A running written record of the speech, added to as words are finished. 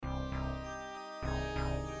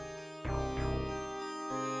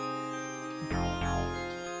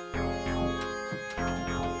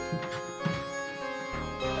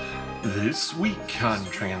This week on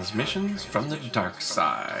Transmissions from the Dark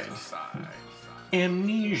Side,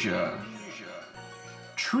 Amnesia,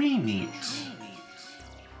 Tree Meat.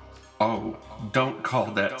 Oh, don't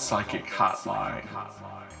call that psychic hotline.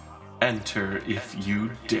 Enter if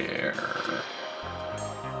you dare.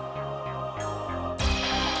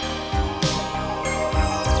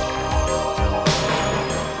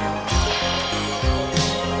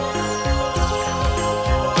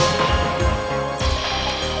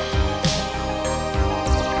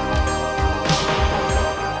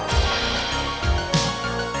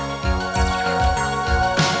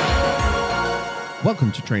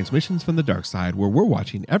 Welcome to Transmissions from the Dark Side, where we're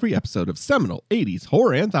watching every episode of seminal 80s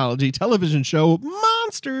horror anthology television show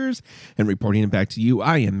Monsters and reporting it back to you.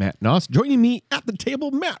 I am Matt Noss. Joining me at the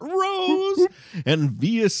table, Matt Rose, and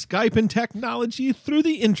via Skype and technology through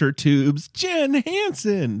the intertubes, Jen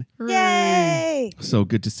Hansen. Yay! So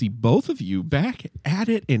good to see both of you back at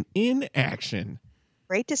it and in action.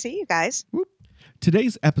 Great to see you guys.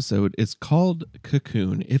 Today's episode is called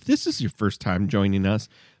Cocoon. If this is your first time joining us,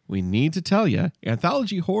 we need to tell you,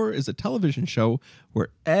 Anthology Horror is a television show where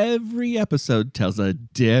every episode tells a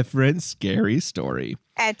different scary story.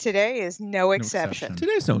 And today is no exception.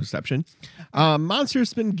 Today's no exception.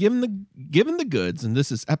 Monster's been given the goods, and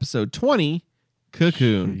this is episode 20,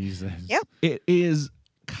 Cocoon. Jesus. Yep. It is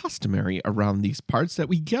customary around these parts that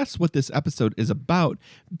we guess what this episode is about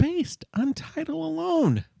based on title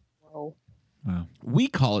alone. Whoa. Wow. We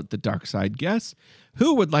call it the Dark Side Guess.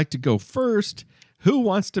 Who would like to go first? Who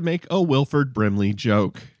wants to make a Wilford Brimley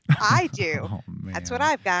joke? I do. Oh, man. That's what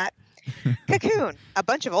I've got. Cocoon. A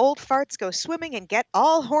bunch of old farts go swimming and get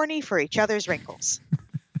all horny for each other's wrinkles.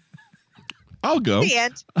 I'll go. The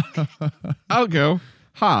end. I'll go.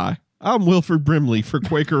 Hi, I'm Wilford Brimley for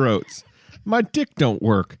Quaker Oats. My dick don't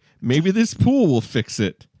work. Maybe this pool will fix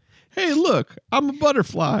it. Hey, look, I'm a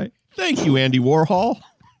butterfly. Thank you, Andy Warhol.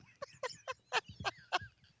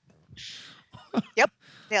 Yep.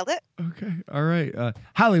 Nailed it. Okay. All right.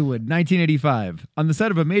 Hollywood, 1985. On the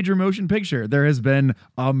set of a major motion picture, there has been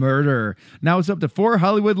a murder. Now it's up to 4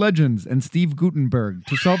 Hollywood legends and Steve Guttenberg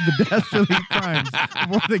to solve the dastardly crimes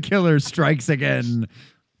before the killer strikes again.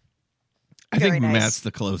 I Very think nice. Matt's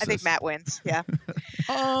the closest. I think Matt wins. Yeah.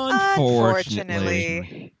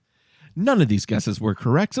 Unfortunately. None of these guesses were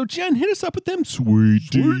correct. So, Jen, hit us up with them sweet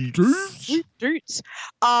deets. Sweet dudes.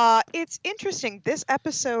 It's interesting. This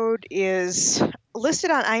episode is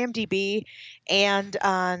listed on IMDb and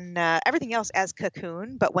on everything else as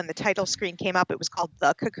Cocoon, but when the title screen came up, it was called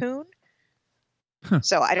The Cocoon. Huh.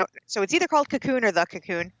 So it's either called Cocoon or The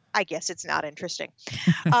Cocoon. I guess it's not interesting.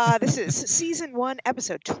 This is season 1,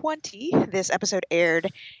 episode 20. This episode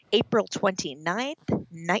aired April 29th,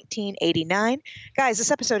 1989. Guys,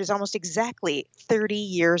 this episode is almost exactly 30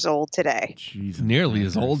 years old today. Jesus. Nearly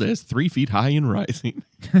as old as 3 feet high and rising.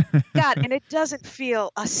 God, and it doesn't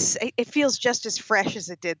feel, it feels just as fresh as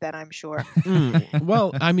it did then, I'm sure.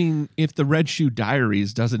 Well, I mean, if the Red Shoe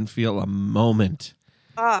Diaries doesn't feel a moment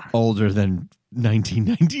older than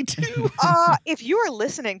 1992. If you are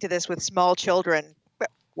listening to this with small children,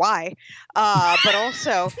 why? But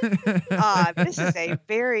also, this is a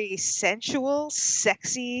very sensual,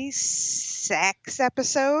 sexy sex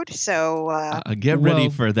episode. So Get ready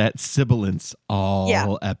for that sibilance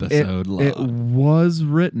all episode long. It was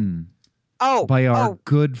written by our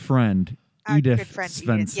good friend, our Edith good friend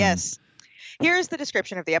Svensson. Edith. Yes. Here's the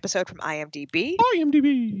description of the episode from IMDb.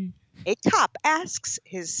 IMDb. A cop asks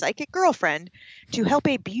his psychic girlfriend to help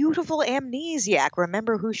a beautiful amnesiac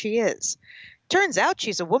remember who she is. Turns out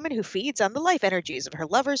she's a woman who feeds on the life energies of her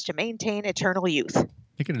lovers to maintain eternal youth.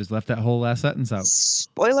 I could have just left that whole last sentence out.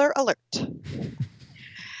 Spoiler alert.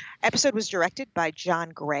 Episode was directed by John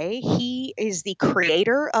Gray. He is the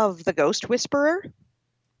creator of The Ghost Whisperer.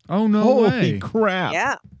 Oh, no Holy way.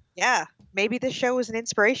 crap. Yeah. Maybe this show was an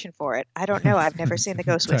inspiration for it. I don't know. I've never seen The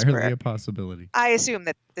Ghost Entirely Whisperer. a possibility. I assume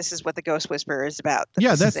that this is what The Ghost Whisperer is about.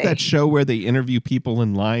 Yeah, This that's is that show where they interview people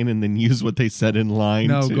in line and then use what they said in line.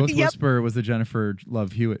 No, to... Ghost Yep. Whisperer was the Jennifer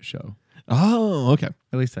Love Hewitt show. Oh, okay.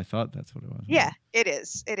 At least I thought that's what it was. Yeah, it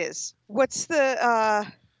is. It is. What's the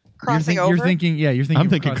crossing over? You're thinking I'm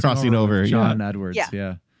thinking Crossing Over, with John Edwards. Yeah.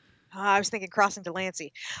 Yeah. I was thinking Crossing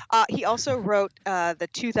Delancey. He also wrote the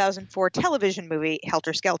 2004 television movie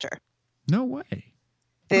Helter Skelter. No way.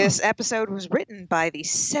 This episode was written by the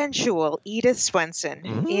sensual Edith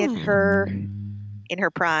Swenson in her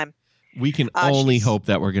prime. We can only she's- hope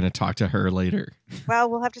that we're going to talk to her later. Well,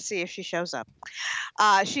 we'll have to see if she shows up.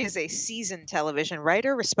 She is a seasoned television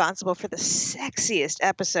writer responsible for the sexiest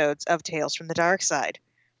episodes of Tales from the Dark Side.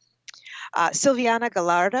 Silviana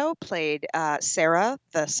Gallardo played Sarah,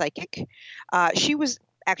 the psychic. She was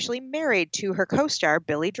actually married to her co-star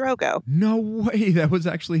Billy Drogo. No way. That was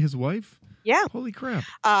actually his wife? Yeah. Holy crap.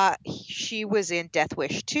 She was in Death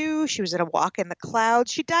Wish 2. She was in A Walk in the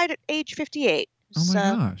Clouds. She died at age 58. Oh my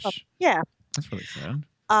gosh. Yeah. That's really sad.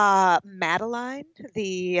 Madeline,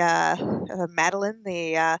 Madeline,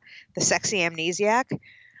 the sexy amnesiac,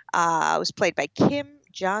 was played by Kim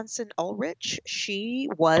Johnson Ulrich. She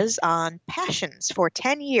was on Passions for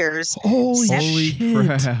 10 years. Holy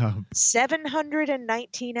crap.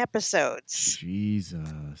 719 episodes.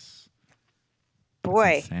 Jesus. Boy,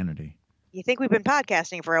 That's insanity. you think we've been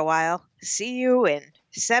podcasting for a while? See you in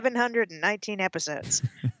 719 episodes.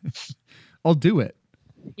 I'll do it.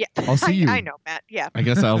 Yeah, I'll see you. I know, Matt. Yeah. I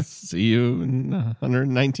guess I'll see you in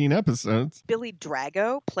 119 episodes. Billy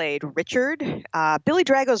Drago played Richard. Billy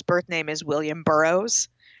Drago's birth name is William Burroughs,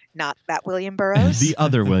 not that William Burroughs. The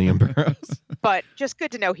other William Burroughs. But just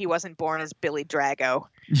good to know he wasn't born as Billy Drago.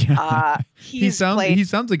 Yeah. He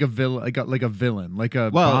sounds like a villain, like a villain, like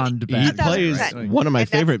a Bond he bad guy, plays right? one of my And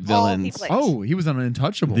that's favorite all he villains. plays. Oh, he was on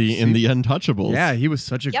Untouchables. In the Untouchables. Yeah, he was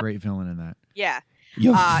such a Yep. great villain in that. Yeah.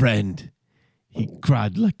 Your friend, he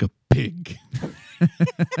cried like a pig.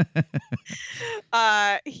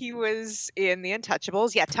 He was in The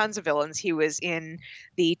Untouchables. Yeah, tons of villains. He was in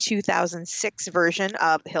the 2006 version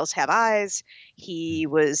of The Hills Have Eyes. He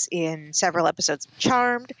was in several episodes of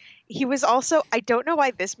Charmed. He was also, I don't know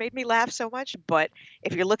why this made me laugh so much, but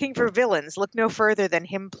if you're looking for villains, look no further than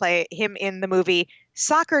him in the movie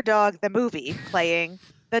Soccer Dog the Movie, playing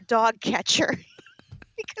the dog catcher.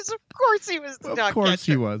 Because of course he was the dog catcher. Of course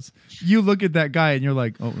he was. You look at that guy and you're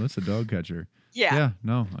like, oh, that's a dog catcher. Yeah.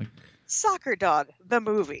 No. Soccer Dog, the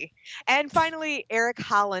movie. And finally, Eric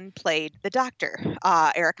Holland played the Doctor.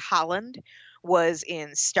 Eric Holland was in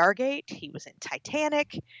Stargate. He was in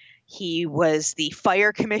Titanic. He was the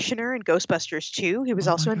fire commissioner in Ghostbusters 2. He was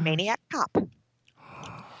also in Maniac Cop.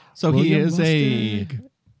 So William he is a Lustig.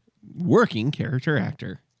 working character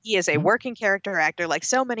actor. He is a working character actor like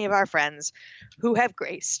so many of our friends who have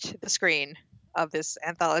graced the screen of this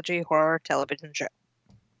anthology horror television show.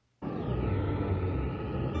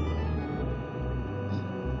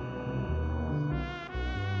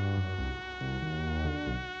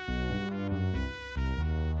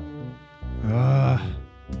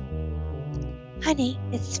 Honey,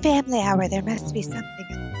 it's family hour. There must be something.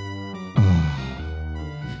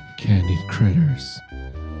 Oh, candied critters.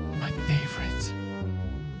 My favorite.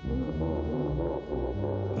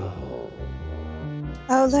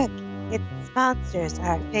 Oh, look. It's Monsters,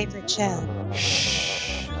 our favorite show.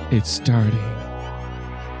 Shh. It's starting.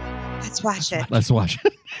 Let's watch it. Let's watch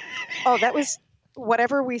it. Oh, that was...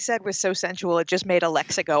 Whatever we said was so sensual, it just made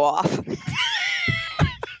Alexa go off.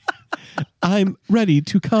 I'm ready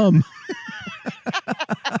to come.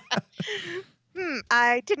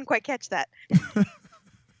 I didn't quite catch that.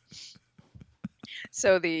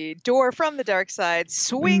 So the door from the dark side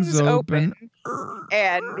swings open,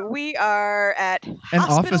 and we are at An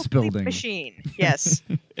Hospital office Bleep building. Machine. Yes.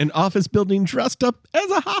 An office building dressed up as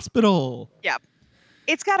a hospital. Yeah.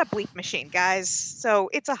 It's got a bleep machine, guys. So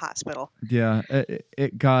it's a hospital. Yeah,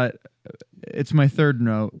 it's my third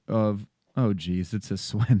note of, oh, geez, it's a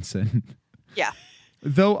Swenson. Yeah.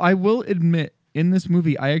 Though I will admit, in this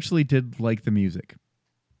movie, I actually did like the music.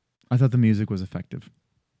 I thought the music was effective.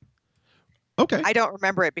 Okay. I don't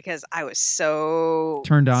remember it because I was so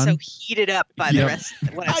Turned on? so heated up by the Yep. rest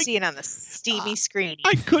of what I'm seeing on the steamy screen.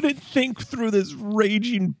 I couldn't think through this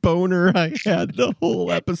raging boner I had the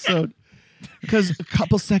whole episode. Because a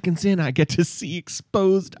couple seconds in, I get to see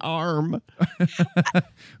exposed arm.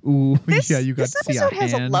 Ooh, This, yeah, you got this to see a episode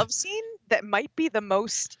has a hand. love scene that might be the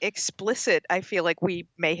most explicit I feel like we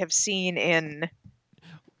may have seen in.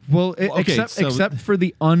 Well, Okay, except for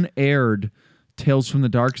the unaired Tales from the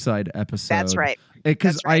Dark Side episode. That's right.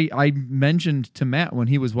 Because That's right. I mentioned to Matt when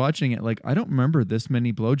he was watching it, like, I don't remember this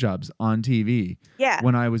many blowjobs on TV Yeah.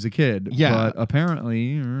 when I was a kid. Yeah. But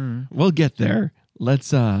apparently... We'll get there.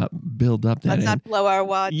 Let's build up that. Let's end. not blow our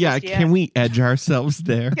wad. Yeah, just yet. can we edge ourselves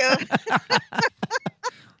there?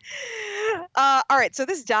 All right. So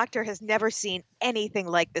this doctor has never seen anything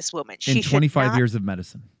like this woman. She in should 25 not years of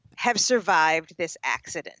medicine. have survived this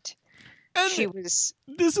accident. And She was.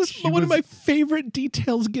 this is She one of was- my favorite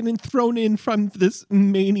details getting thrown in from this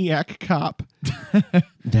maniac cop.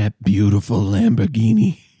 That beautiful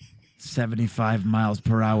Lamborghini. 75 miles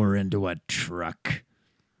per hour into a truck.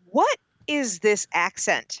 What is this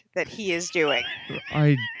accent that he is doing?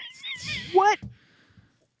 I What?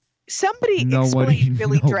 Somebody Nobody- explain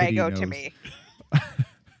Billy nobody Drago to knows. me.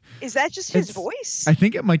 Is that just his It's- voice? I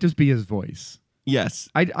think it might just be his voice. Yes.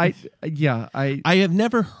 I I have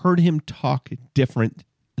never heard him talk different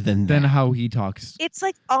than than that. how he talks. It's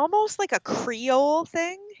like almost like a Creole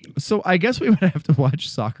thing. So I guess we would have to watch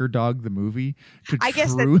Soccer Dog the movie to I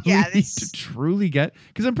guess that- truly, yeah, this- to truly get,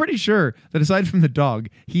 because I'm pretty sure that aside from the dog,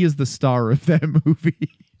 he is the star of that movie.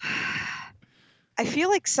 I feel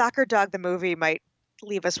like Soccer Dog the movie might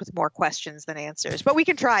leave us with more questions than answers, but we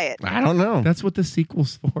can try it. I don't know. That's what the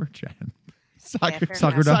sequel's for, Jen. Soccer, fair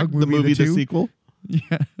Soccer enough. Dog the movie, the two? sequel.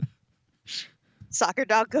 Yeah. Soccer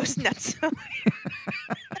Dog goes nuts.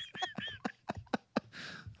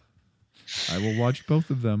 I will watch both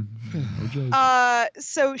of them. No joke.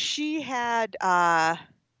 So she had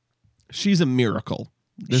She's a miracle.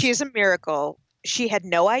 This- she is a miracle. She had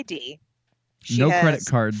no ID. She no has credit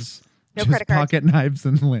cards. no just credit cards. pocket knives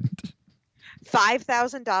and lint.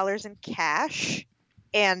 $5,000 in cash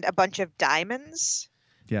and a bunch of diamonds.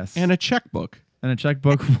 Yes. and a checkbook. And a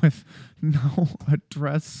checkbook with no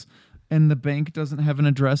address. And the bank doesn't have an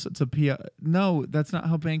address. It's a PI. No, that's not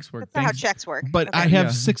how banks work. That's not how Banks- checks work. But Okay. I have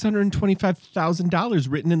Yeah. $625,000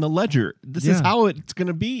 written in the ledger. This is Yeah. how it's going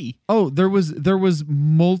to be. Oh, there was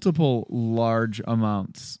multiple large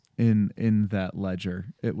amounts in that ledger.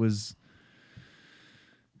 It was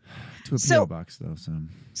to a So- PO box though.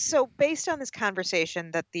 So, based on this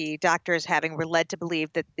conversation that the doctor is having, we're led to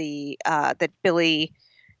believe that that Billy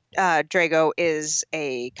Drago is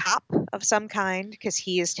a cop of some kind because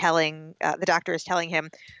he is telling the doctor is telling him,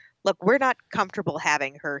 "Look, we're not comfortable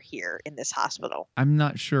having her here in this hospital." I'm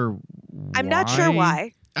not sure. I'm not sure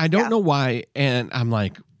why. I don't Yeah. know why. And I'm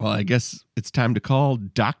like, well, I guess it's time to call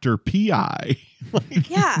Dr. P.I.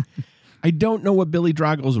 Yeah, I don't know what Billy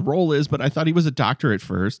Drago's role is, but I thought he was a doctor at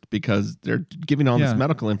first because they're giving all Yeah. this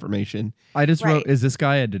medical information. I just Right. wrote, is this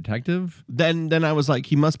guy a detective? Then I was like,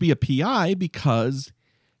 he must be a PI because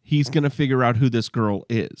he's going to figure out who this girl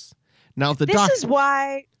is. Now, if the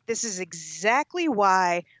this is exactly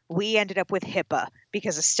why we ended up with HIPAA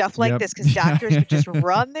because of stuff like Yep. this. Because doctors would just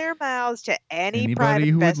run their mouths to any private Anybody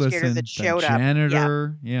who would investigator listen, that the showed up. Yeah.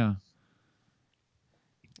 janitor, yeah.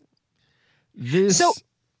 this, So-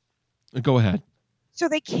 go ahead. So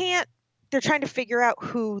they're trying to figure out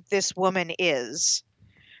who this woman is.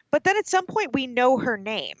 But then at some point we know her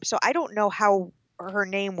name. So I don't know how her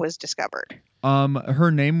name was discovered.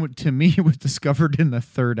 Her name to me was discovered in the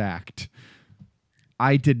third act.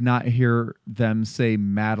 I did not hear them say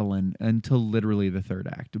Madeline until literally the third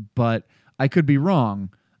act, but I could be wrong,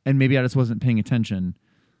 and maybe I just wasn't paying attention.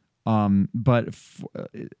 But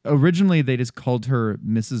originally they just called her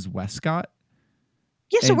Mrs. Westcott.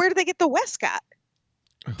 Yeah, so And- where did they get the Westcott?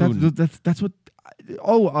 That's what.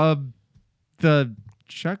 The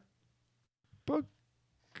checkbook.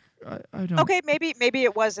 I don't. Okay, maybe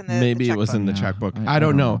it was in the Maybe the it was checkbook. in the Yeah, checkbook. I I don't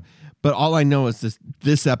don't know. know. But all I know is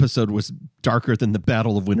this episode was darker than the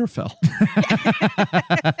Battle of Winterfell.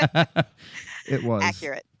 It was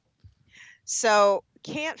Accurate. So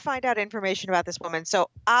can't find out information about this woman. So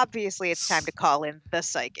obviously it's time to call in the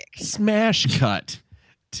psychic. Smash cut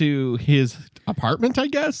to his apartment, I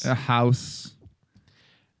guess. a house.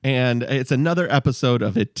 And it's another episode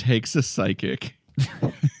of It Takes a Psychic.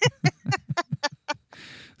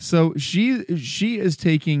 So she is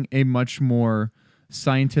taking a much more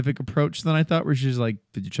scientific approach than I thought, where she's like,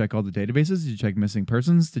 did you check all the databases? Did you check missing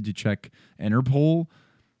persons? Did you check Interpol?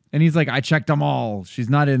 And he's like, I checked them all. She's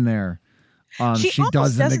not in there. She almost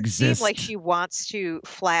doesn't seem exist. like she wants to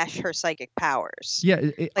flash her psychic powers. Yeah,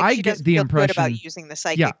 Like I she get doesn't the feel impression. good about using the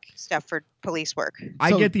psychic stuff for police work. I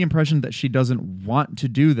So- get the impression that she doesn't want to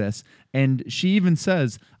do this, and she even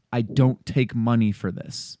says, "I don't take money for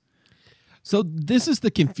this." So this is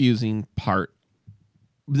the confusing part.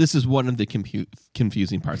 This is one of the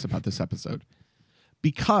confusing parts about this episode.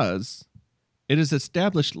 Because it is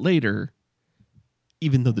established later,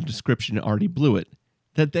 even though the description already blew it,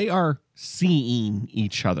 that they are seeing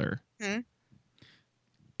each other. Hmm.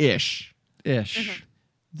 Ish. Ish.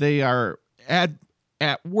 They are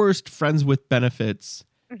at worst friends with benefits,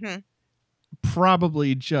 Hmm.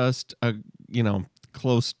 probably just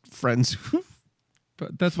close friends.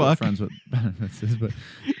 But that's Fuck. what friends with benefits is. But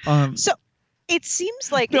So it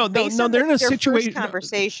seems like No, based no, on they're in a their situation. first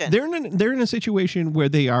conversation. They're in a situation where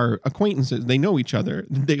they are acquaintances. They know each other.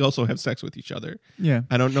 They also have sex with each other. yeah,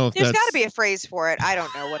 I don't know if There's that's. got to be a phrase for it. I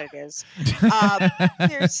don't know what it is.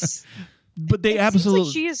 There's. But they it seems absolutely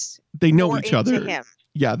like she is they know more each into other. him,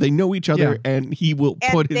 Yeah, they know each other, and he will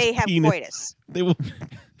and put his they have penis. coitus. They will.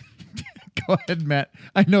 go ahead, Matt.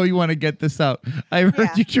 I know you want to get this out. I heard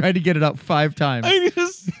Yeah. you try to get it out 5 times. I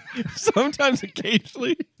just sometimes,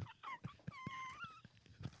 occasionally,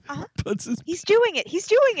 Uh-huh. puts his He's doing it. He's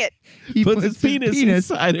doing it. He puts his penis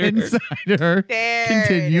inside her. inside her. There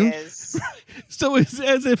Continue. it is. Yes. So it's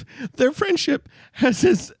as if their friendship has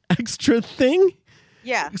this extra thing.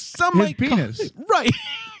 Yeah. Some His might call penis. it, right.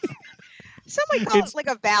 Some might call It's- it like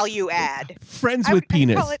a value add. Friends I with would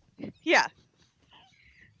penis. call it, yeah.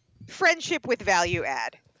 Friendship with value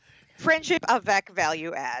add. Friendship avec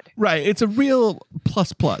value add. Right. It's a real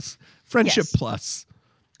plus. Friendship Yes. plus.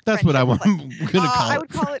 That's what I'm Friendship going to call I it. would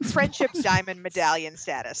call it friendship diamond medallion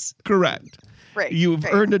status. Correct. Right. You've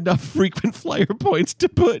right. earned enough frequent flyer points to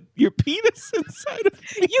put your penis inside of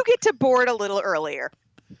me. You get to board a little earlier.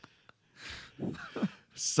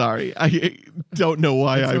 Sorry. I don't know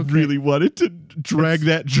why It's I okay. really wanted to drag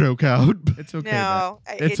that joke out. It's okay. No,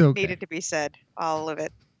 It's it okay. needed to be said. All of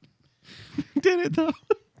it. Did it though?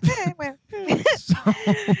 Well. So,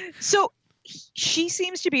 So she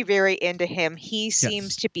seems to be very into him. He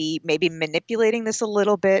seems to be maybe manipulating this a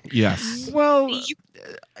little bit. Yes. well, You-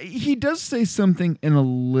 he does say something in a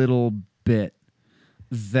little bit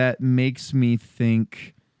that makes me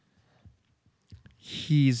think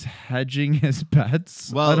he's hedging his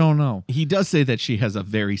bets. Well, I don't know. He does say that she has a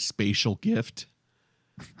very spatial gift.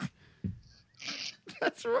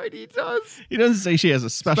 That's right, he does. He doesn't say she has a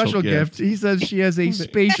special gift. He says she has a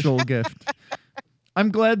spatial gift. I'm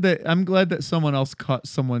glad that someone else caught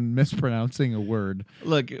someone mispronouncing a word.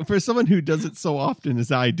 Look, for someone who does it so often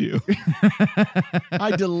as I do,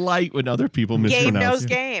 I delight when other people game mispronounce. knows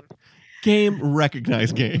game. Game,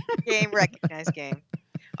 recognize game. Game recognized game.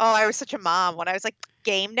 Oh, I was such a mom when I was like,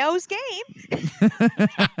 game knows game.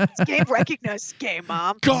 It's game recognized game,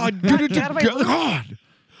 mom. God, get it Get out of my together. room. God,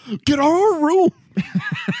 get out of our room.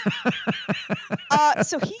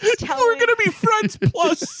 So he's telling. We're gonna be friends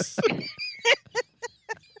plus.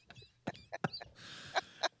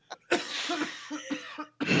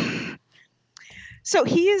 So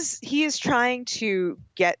he is trying to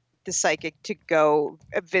get the psychic to go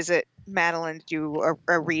visit Madeline to do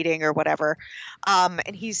a reading or whatever, and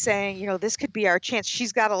he's saying, this could be our chance.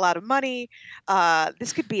 She's got a lot of money.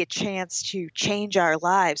 This could be a chance to change our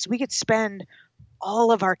lives. We could spend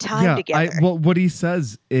all of our time together. Well, what he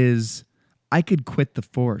says is, I could quit the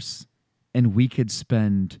force, and we could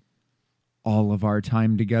spend all of our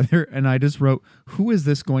time together. And I just wrote, who is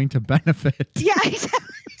this going to benefit? Yeah,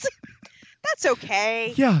 that's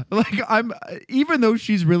okay. Yeah, like even though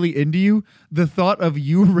she's really into you, the thought of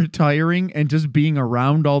you retiring and just being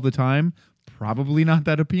around all the time, probably not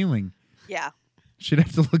that appealing. Yeah. She'd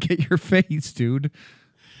have to look at your face, dude.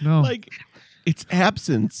 No. Like, it's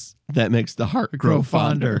absence that makes the heart grow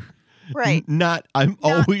fonder. Right. Not I'm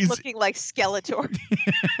Not always looking like Skeletor.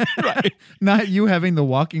 right Not you having the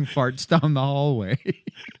walking farts down the hallway.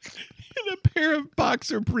 in a pair of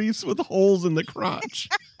boxer briefs with holes in the crotch.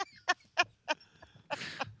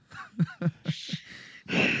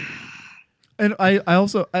 And I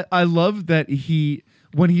also love that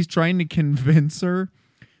when he's trying to convince her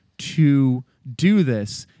to do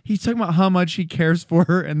this, he's talking about how much he cares for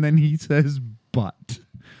her, and then he says, but.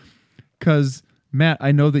 Because, Matt,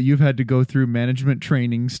 I know that you've had to go through management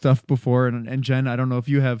training stuff before, and Jen, I don't know if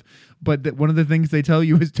you have, but one of the things they tell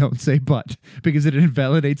you is don't say but, because it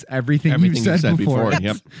invalidates everything you've said before.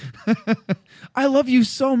 Yep. I love you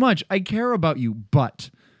so much. I care about you,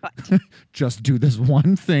 but just do this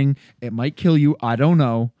one thing. It might kill you. I don't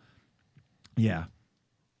know. Yeah.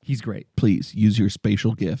 He's great. Please use your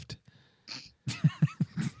spatial gift.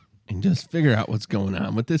 And just figure out what's going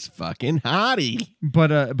on with this fucking hottie.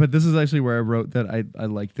 But this is actually where I wrote that I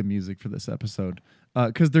like the music for this episode.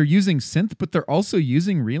 Because they're using synth, but they're also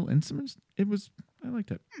using real instruments. I liked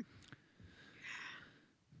it.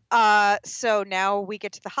 So now we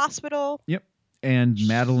get to the hospital. Yep. And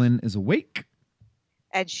Madeline is awake.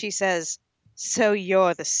 And she says, so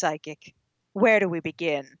you're the psychic. Where do we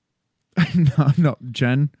begin? No,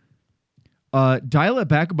 Jen. Dial it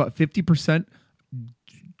back about 50%.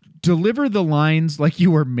 Deliver the lines like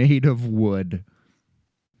you were made of wood.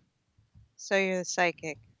 So you're the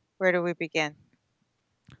psychic. Where do we begin?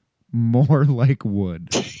 More like wood.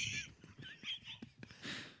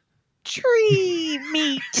 Tree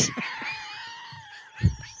meat.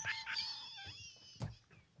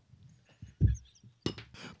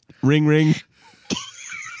 Ring, ring.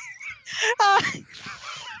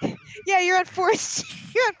 Yeah, you're on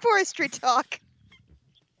forestry talk.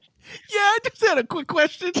 Yeah, I just had a quick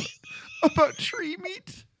question. About tree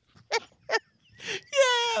meat?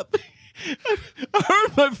 Yeah. I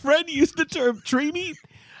heard my friend use the term tree meat.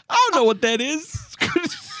 I don't know what that is.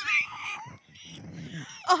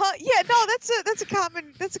 Yeah, no, that's a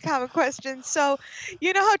common question. So,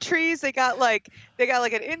 you know how trees they got like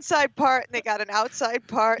an inside part and they got an outside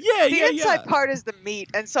part. Yeah, the inside part is the meat,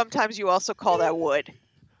 and sometimes you also call that wood.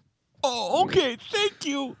 Oh, okay. Thank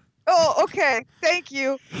you. Oh, okay. Thank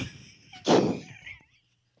you.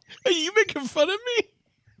 Are you making fun of me?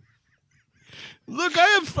 Look,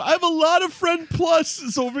 I have a lot of friend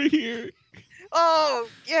pluses over here. Oh,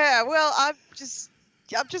 yeah. Well, I'm just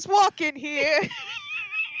walking here.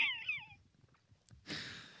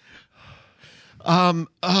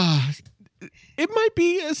 It might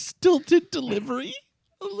be a stilted delivery.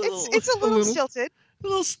 It's a little stilted, a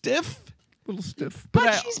little stiff. A little stiff.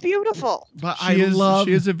 but she's beautiful. But She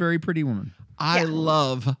is a very pretty woman. I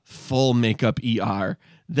love full makeup ER.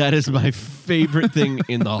 That is my favorite thing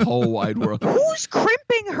in the whole wide world. Who's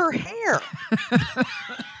crimping her hair?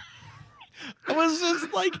 I was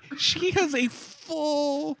just like, she has a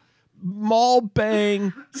full mall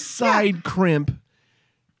bang side crimp.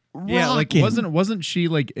 Yeah, like rockin'. wasn't she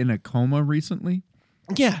like in a coma recently?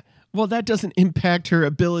 Yeah. Well, that doesn't impact her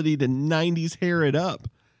ability to 90s hair it up.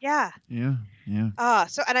 Yeah. Yeah.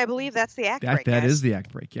 And I believe that's the act break. That guys. is the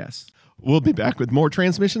act break, yes. We'll be back with more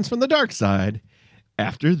transmissions from the dark side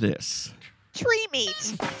after this. Tree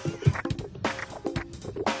meat.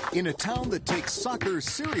 In a town that takes soccer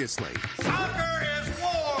seriously, Soccer is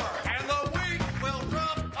war, and the weak will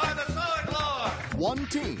drop on the sideline. one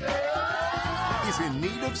team is in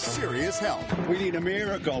need of serious help. We need a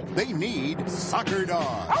miracle. They need Soccer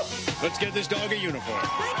Dog. Let's get this dog a uniform.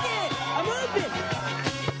 I'm open.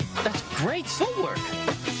 That's great footwork.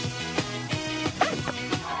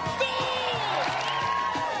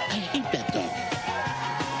 I hate that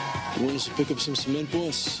dog. You want us to pick up some cement,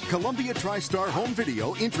 boss? Columbia TriStar Home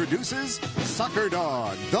Video introduces Soccer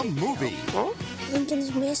Dog, the movie.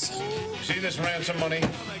 Lincoln's missing. See this ransom money?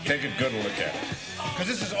 Take a good look at it. Because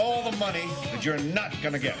this is all the money that you're not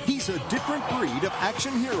going to get. He's a different breed of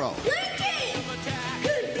action hero Lincoln!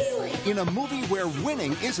 Good feeling. in a movie where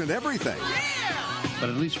winning isn't everything. But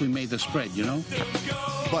at least we made the spread, you know?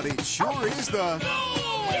 But it sure is the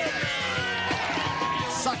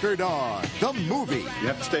Soccer Dog, the movie. You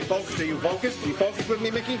have to stay focused. Are you focused? You focused with me,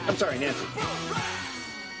 Mickey? I'm sorry, Nancy.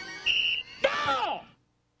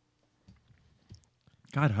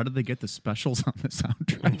 God, how did they get the specials on the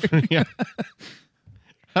soundtrack? Yeah.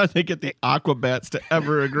 How'd they get the Aquabats to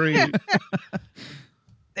ever agree?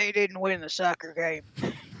 They didn't win the soccer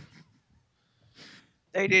game.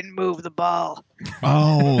 They didn't move the ball.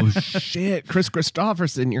 Oh, shit. Chris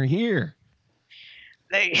Christopherson, you're here.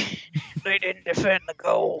 They didn't defend the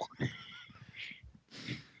goal.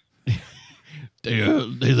 They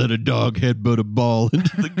let a dog headbutt a ball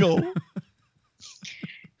into the goal.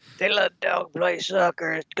 They let a dog play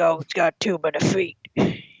soccer. It's got too many feet.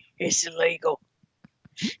 It's illegal.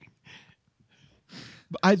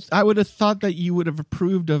 I would have thought that you would have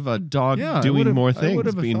approved of a dog I doing would've- more I things. would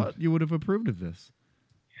have thought you would have approved of this.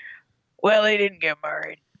 Well, they didn't get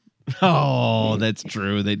married. Oh, that's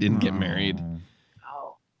true. They didn't get married.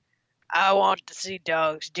 Oh, I want to see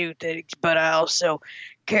dogs do things, but I also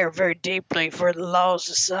care very deeply for the laws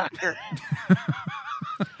of soccer,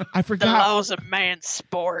 I the forgot. laws of man's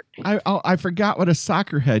sport. I forgot what a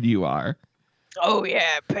soccer head you are. Oh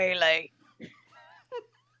yeah, Pele.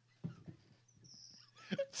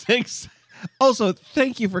 Thanks. Also,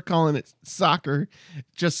 thank you for calling it soccer,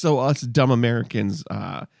 just so us dumb Americans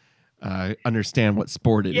understand what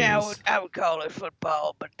sport it is. Yeah, I would call it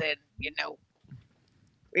football, but then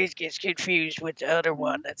it gets confused with the other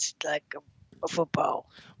one that's like a football.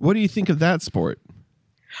 What do you think of that sport?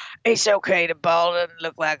 It's okay. The ball doesn't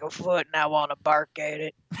look like a foot, and I want to bark at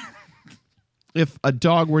it. If a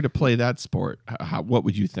dog were to play that sport, what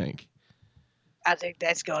would you think? I think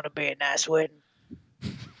that's going to be a nice wedding.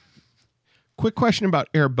 Quick question about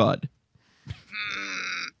Air Bud.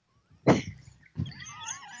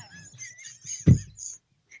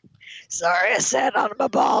 Sorry, I sat on my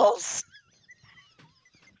balls.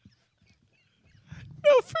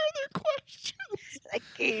 No further questions. Thank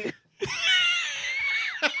you.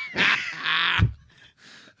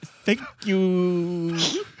 Thank you.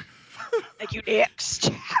 Thank you.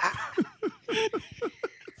 Next.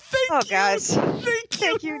 Thank guys.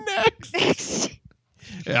 Thank you. Next. Next.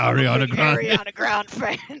 Ariana Grande. Ariana Grande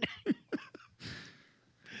fan.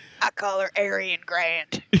 I call her Arian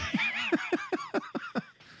Grande.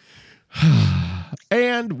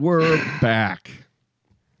 And we're back.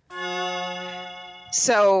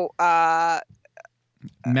 So,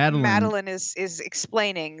 Madeline is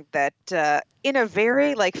explaining that in a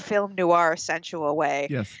very film noir sensual way,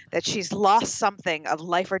 Yes. that she's lost something of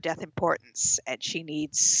life or death importance, and she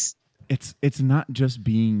needs. It's not just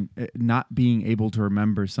not being able to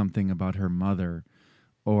remember something about her mother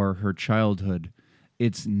or her childhood.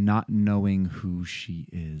 It's not knowing who she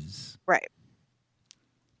is. Right.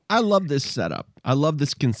 I love this setup. I love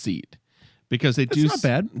this conceit because they do not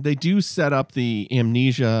bad. They do set up the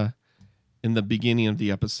amnesia in the beginning of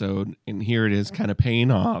the episode, and here it is kind of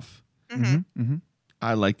paying off.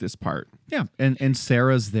 I like this part. Yeah, and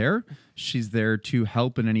Sarah's there. She's there to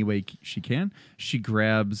help in any way she can. She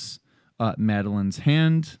grabs Madeline's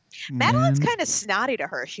hand. Madeline's and- kind of snotty to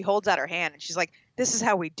her. She holds out her hand and she's like, "This is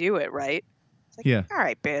how we do it, right?" It's like, Yeah. All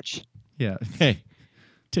right, bitch. Yeah. Hey,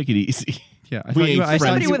 take it easy. Yeah. I We thought ain't you, I friends. thought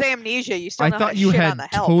Somebody you, with amnesia, you still I know how thought to you shit had on the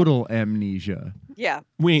help. total amnesia. Yeah.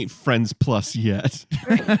 We ain't friends plus yet.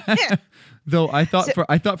 Though I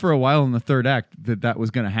thought for a while in the third act that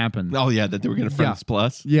was going to happen. Oh yeah, that they were gonna friends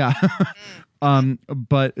plus. Yeah.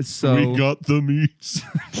 But so We got the meats.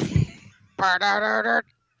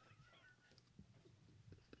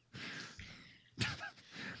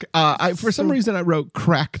 For some reason I wrote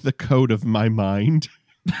 "crack the code of my mind"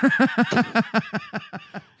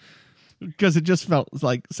 because it just felt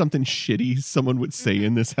like something shitty someone would say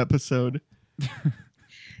in this episode.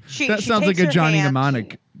 She sounds like takes a her Johnny hand-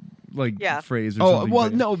 mnemonic phrase or Oh something. well,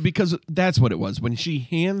 but- no, because that's what it was when she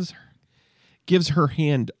gives her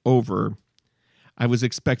hand over. I was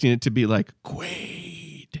expecting it to be like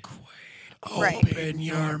Quaid, Right. open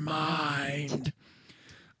your mind.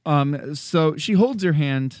 So she holds her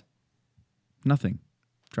hand. Nothing.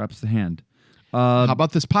 Drops the hand. How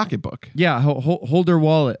about this pocketbook? Yeah. Hold her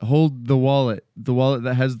wallet. Hold the wallet. The wallet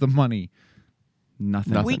that has the money.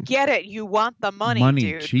 Nothing. Nothing. We get it. You want the money,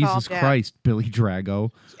 dude. Jesus Calm down. Christ, Billy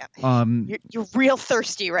Drago. Yeah. You're real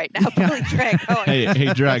thirsty right now, Billy Drago. Hey,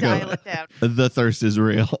 Drago. Dial it down. The thirst is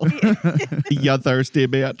real. You thirsty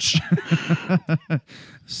bitch.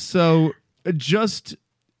 So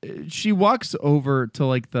she walks over to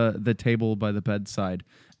like the table by the bedside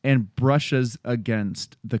and brushes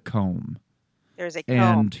against the comb. There's a comb.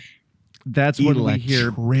 And that's when we hear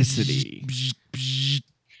Electricity.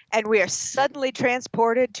 And we are suddenly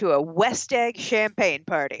transported to a West Egg champagne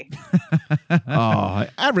party. Oh,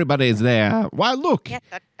 everybody's there. Why, look.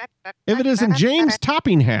 If it isn't James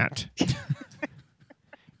Topping Hat.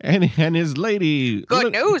 and his lady.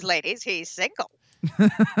 Good news, ladies. He's single.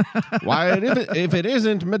 Why, if it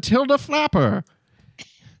isn't Matilda Flapper.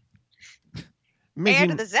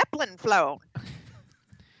 And the Zeppelin flown.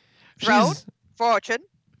 Throne, fortune,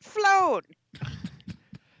 flown.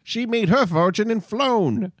 She made her fortune and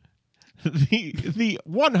flown. The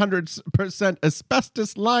 100%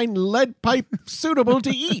 asbestos lined lead pipe suitable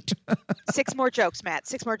to eat. 6 more jokes, Matt.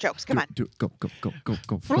 6 more jokes. Come on. Go.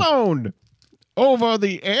 Flown over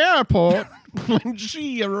the airport when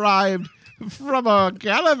she arrived from a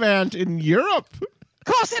gallivant in Europe.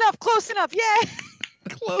 Close enough. Yeah.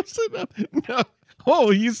 Close enough. No.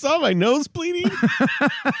 Oh, you saw my nose bleeding?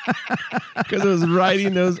 Because I was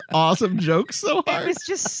writing those awesome jokes so It hard. was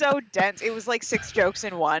just so dense. It was like 6 jokes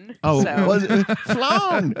in one. Oh, so. was it?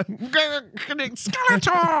 Flown!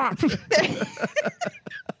 Skeletor!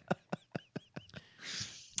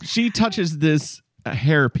 She touches this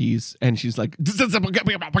hairpiece and she's like,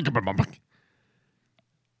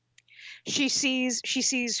 She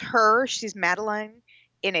sees Madeline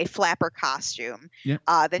in a flapper costume. Yeah.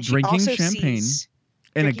 Then she Drinking also champagne. sees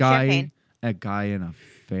And a drinking champagne. guy in a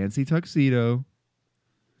fancy tuxedo.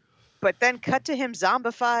 But then cut to him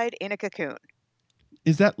zombified in a cocoon.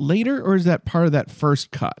 Is that later or is that part of that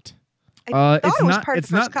first cut? I thought it's it was not- part of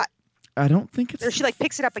it's the first not- cut. I don't think it's Or she like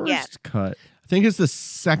picks it up again. first cut. I think it's the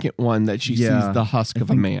second one that she Yeah. sees the husk of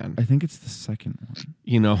a man. I think it's the second one.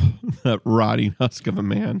 You know, that rotting husk of a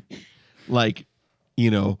man. Like,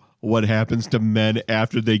 you know, what happens to men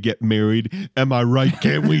after they get married. Am I right?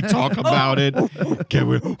 Can we talk about it? Can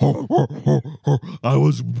we? I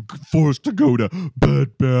was forced to go to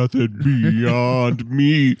Bed Bath and Beyond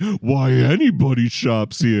Me. Why anybody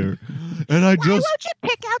shops here? And I Why won't you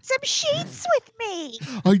pick out some sheets with me?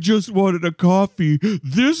 I just wanted a coffee.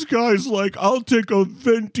 This guy's like, I'll take a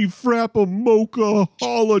venti frappa mocha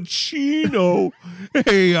hallucino.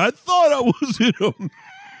 Hey, I thought I was in a...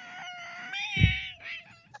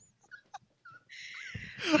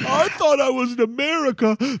 I thought I was in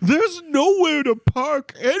America. There's nowhere to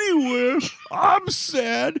park anywhere. I'm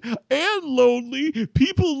sad and lonely.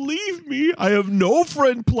 People leave me. I have no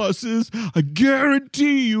friend pluses. I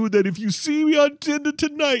guarantee you that if you see me on Tinder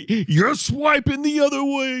tonight, you're swiping the other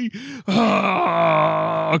way.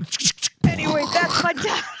 Ah. Anyway, that's my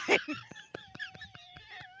time.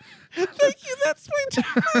 Thank you. That's my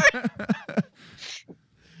time.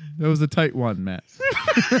 That was a tight one, Matt.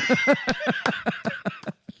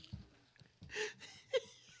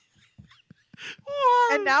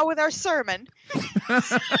 And now with our sermon.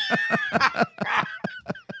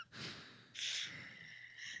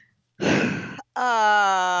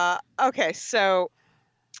 Okay, so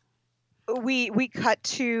we cut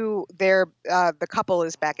to their the couple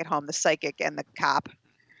is back at home, the psychic and the cop,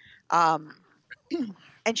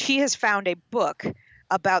 and she has found a book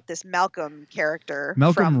about this Malcolm character.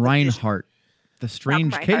 Malcolm from Reinhardt. The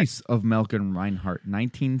Strange Malcolm Reinhardt. Case of Malcolm Reinhardt,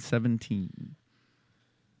 1917.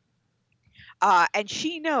 And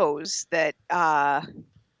she knows that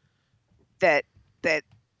that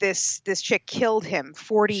this chick killed him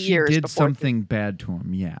 40 years She did before. something bad to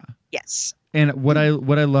him, yeah. Yes. And what I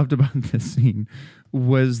loved about this scene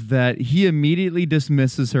was that he immediately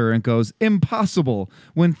dismisses her and goes, impossible,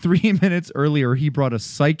 when 3 minutes earlier he brought a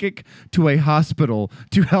psychic to a hospital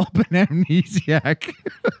to help an amnesiac.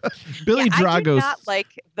 Billy I do Drago's not like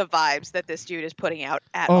the vibes that this dude is putting out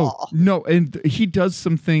at Oh, all. no, and he does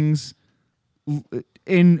some things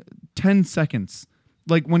in 10 seconds.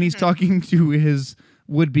 Like when he's talking to his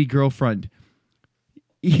would-be girlfriend,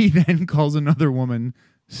 he then calls another woman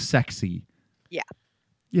sexy. Yeah.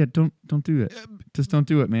 Yeah, don't do it. Just don't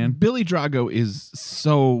do it, man. Billy Drago is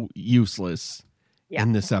so useless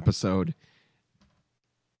in this episode.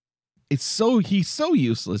 He's so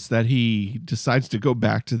useless that he decides to go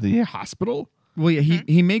back to the hospital. Well, yeah,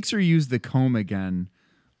 he makes her use the comb again,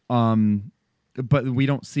 but we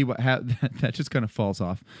don't see what that just kind of falls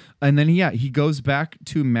off. And then he goes back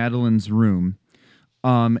to Madeline's room,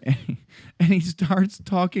 and he starts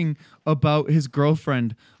talking about his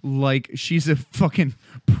girlfriend like she's a fucking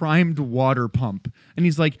primed water pump. And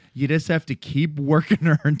he's like, you just have to keep working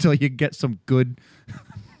her until you get some good.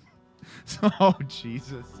 Oh,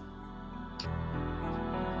 Jesus.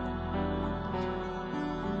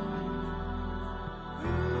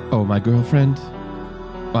 Oh, my girlfriend?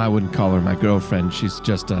 Well, I wouldn't call her my girlfriend. She's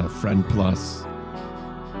just a friend plus.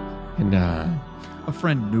 And, a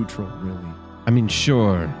friend neutral, really. I mean,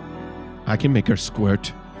 sure, I can make her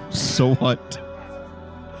squirt. So what?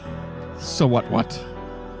 So what?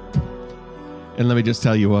 And let me just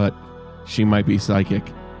tell you what. She might be psychic,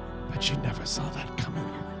 but she never saw that coming.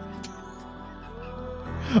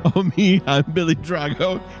 Oh, me, I'm Billy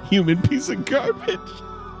Drago, human piece of garbage.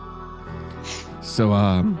 So,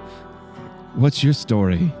 what's your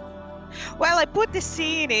story? Well, I put the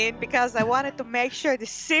scene in because I wanted to make sure the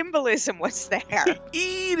symbolism was there.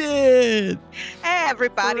 Edith! Hey,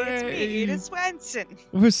 everybody, it's Hooray. me, Edith Swenson.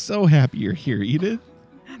 We're so happy you're here, Edith.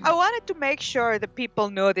 I wanted to make sure that people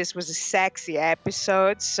know this was a sexy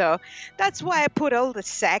episode, so that's why I put all the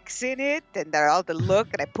sex in it and all the look,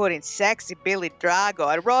 and I put in sexy Billy Drago.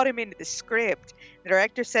 I wrote him into the script. The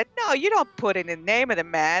director said, no, you don't put in the name of the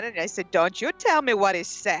man. And I said, don't you tell me what is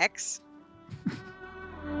sex.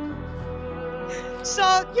 So,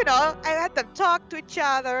 I had them talk to each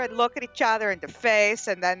other and look at each other in the face,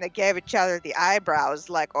 and then they gave each other the eyebrows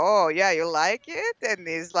like, oh, yeah, you like it? And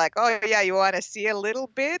he's like, oh, yeah, you want to see a little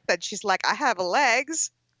bit? And she's like, I have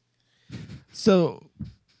legs. So,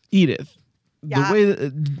 Edith, Yeah. the way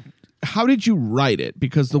that, how did you write it?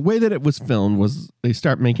 Because the way that it was filmed was they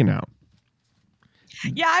start making out.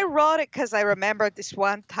 Yeah, I wrote it because I remember this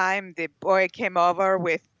one time the boy came over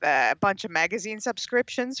with a bunch of magazine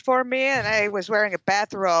subscriptions for me, and I was wearing a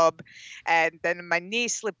bathrobe, and then my knee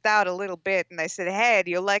slipped out a little bit, and I said, hey, do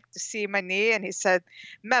you like to see my knee? And he said,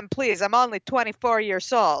 ma'am, please, I'm only 24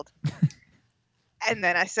 years old. And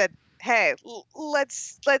then I said, hey,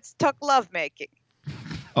 let's talk lovemaking.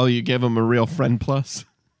 Oh, you gave him a real friend plus?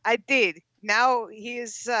 I did. Now he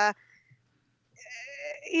is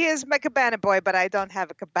my cabana boy, but I don't have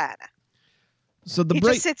a cabana. So He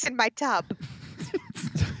just sits in my tub.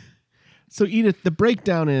 So Edith, the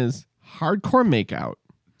breakdown is hardcore makeout,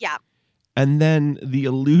 Yeah. and then the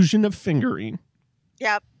illusion of fingering.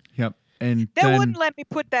 Yep. Yep. And They then wouldn't let me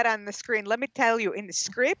put that on the screen. Let me tell you, in the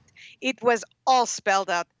script, it was all spelled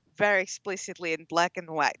out very explicitly in black and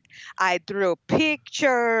white. I drew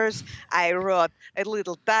pictures. I wrote a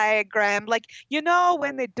little diagram. Like,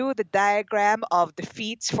 when they do the diagram of the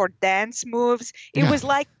feet for dance moves, it was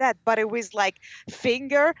like that, but it was like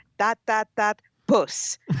finger, dot, dot, dot,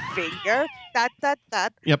 puss. Finger, dot, dot,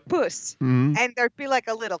 dot, Yep. puss. Mhm. And there'd be like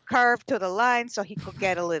a little curve to the line so he could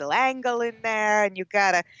get a little angle in there. And you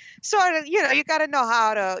gotta sort of, you gotta know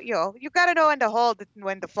how to, you gotta know when to hold it and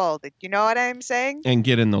when to fold it. You know what I'm saying? And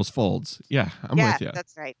get in those folds. Yeah, I'm yeah, with you.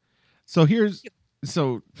 that's right. So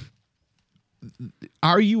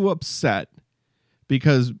are you upset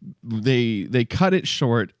because they cut it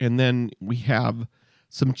short, and then we have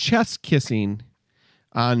some chest kissing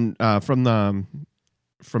on from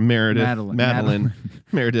Meredith, Madeline.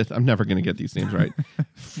 Meredith. I'm never going to get these names right.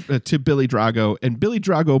 To Billy Drago, and Billy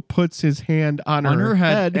Drago puts his hand on her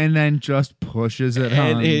head, and then just pushes it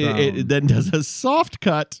and on it down. then does a soft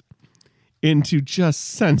cut into just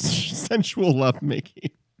sensual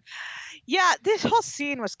lovemaking. Yeah, this whole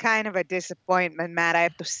scene was kind of a disappointment, Matt, I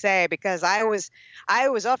have to say, because I was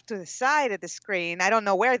off to the side of the screen. I don't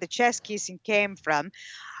know where the chest kissing came from.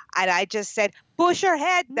 And I just said, push her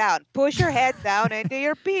head down into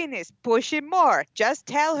your penis, push it more. Just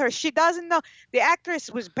tell her. She doesn't know. The actress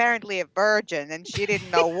was apparently a virgin and she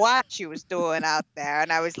didn't know what she was doing out there.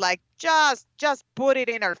 And I was like, just put it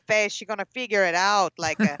in her face. She's going to figure it out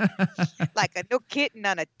like a new kitten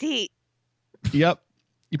on a teat. Yep.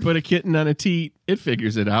 You put a kitten on a teat, it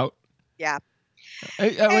figures it out. Yeah. I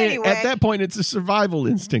mean, Anyway. at that point, it's a survival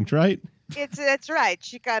instinct, right? That's right.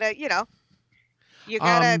 She gotta, you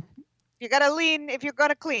gotta lean if you're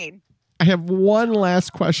gonna clean. I have one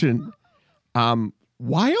last question.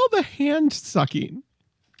 Why all the hand sucking?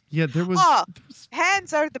 Yeah, there was.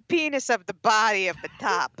 Hands are the penis of the body of the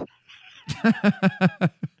top.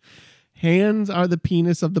 Hands are the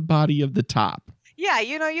penis of the body of the top. Yeah,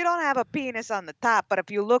 you don't have a penis on the top, but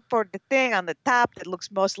if you look for the thing on the top that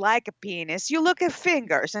looks most like a penis, you look at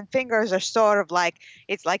fingers, and fingers are sort of like,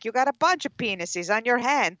 it's like you got a bunch of penises on your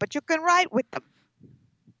hand, but you can write with them.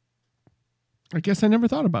 I guess I never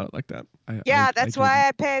thought about it like that. That's why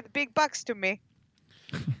I pay the big bucks to me.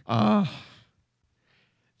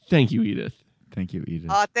 Thank you, Edith. Thank you,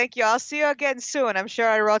 Edith. Oh, thank you. I'll see you again soon. I'm sure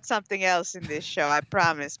I wrote something else in this show. I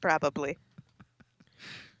promise, probably.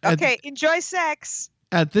 Okay, enjoy sex.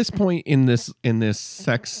 At this point in this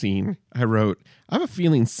sex scene, I wrote, I have a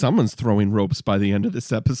feeling someone's throwing ropes by the end of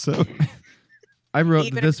this episode. I wrote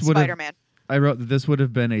Even that if this it's would have. Spider-Man. I wrote that this would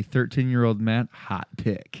have been a 13-year-old Matt hot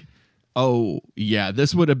pick. Oh, yeah,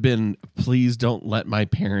 this would have been, please don't let my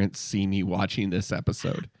parents see me watching this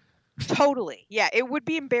episode. Totally. Yeah, it would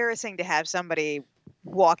be embarrassing to have somebody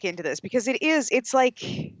walk into this because it's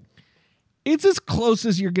like... It's as close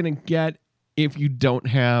as you're going to get if you don't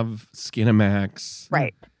have Skinamax.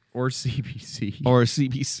 Right. Or CBC. Or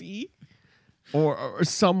CBC. Or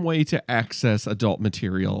some way to access adult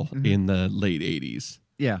material in the late 80s.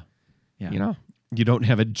 Yeah. You know? You don't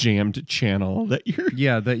have a jammed channel that you're...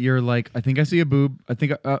 Yeah, that you're like, I think I see a boob. I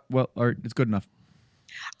think, or it's good enough.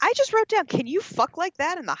 I just wrote down, can you fuck like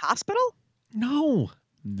that in the hospital? No.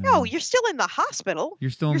 No, you're still in the hospital.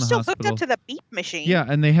 You're still in the hooked hospital. up to the beep machine. Yeah,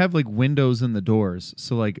 and they have like windows in the doors,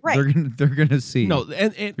 so like they're gonna see. No,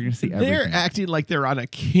 and they're gonna see they're everything. acting like they're on a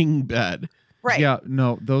king bed. Right. Yeah,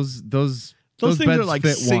 no, those things beds are like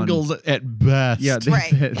fit singles one. at best. Yeah,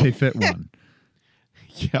 they fit one.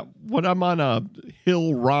 Yeah, when I'm on a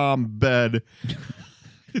Hill Rom bed,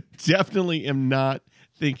 definitely am not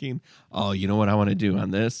thinking, oh, you know what I want to do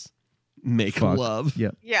on this? Make Fuck. love.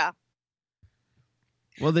 Yep. Yeah.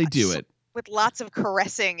 Well, they do it. With lots of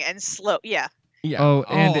caressing and slow. Yeah. Yeah. Oh,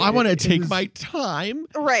 and I want to it take was- my time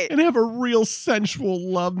Right. and have a real sensual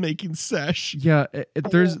love-making sesh. Yeah,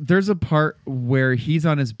 there's a part where he's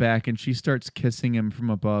on his back and she starts kissing him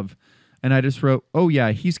from above, and I just wrote, "Oh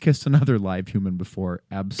yeah, he's kissed another live human before,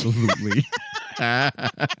 absolutely."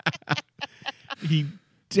 He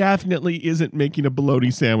definitely isn't making a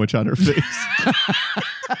bologna sandwich on her face.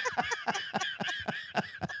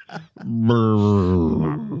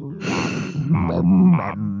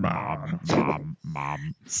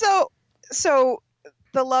 So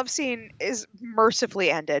the love scene is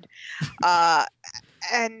mercifully ended.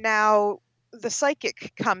 And now the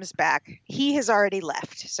psychic comes back. He has already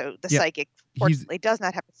left. So the psychic, fortunately, does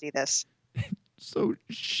not have to see this. So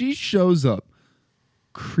she shows up,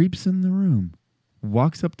 creeps in the room,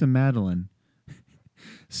 walks up to Madeline,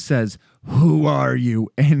 says, "Who are you?"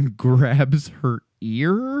 and grabs her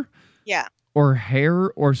ear Yeah. or hair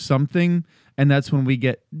or something. And that's when we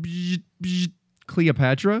get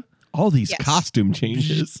Cleopatra, All these Yes. costume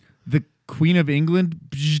changes. the Queen of England,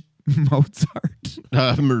 Mozart.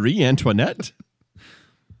 Marie Antoinette.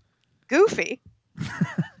 Goofy.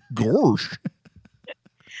 Gorsh.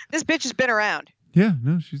 This bitch has been around. Yeah,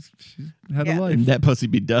 no, she's had Yeah. a life. And that pussy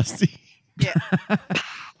be dusty. Yeah.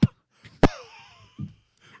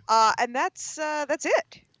 And that's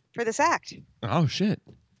it for this act. Oh, shit.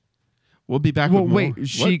 We'll be back Well, with more. wait,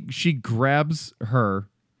 What? she grabs her.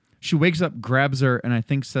 She wakes up, grabs her, and I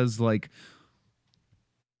think says like,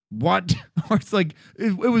 "What?" Or it's like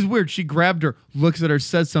it was weird. She grabbed her, looks at her,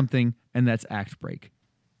 says something, and that's act break.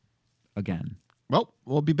 Again. Well,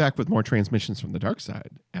 we'll be back with more transmissions from the dark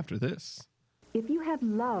side after this. If you have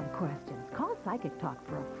love questions, call Psychic Talk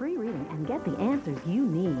for a free reading and get the answers you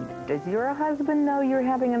need. Does your husband know you're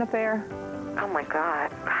having an affair? Oh my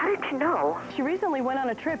God, how did you know? She recently went on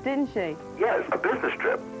a trip, didn't she? Yes, a business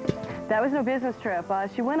trip. That was no business trip.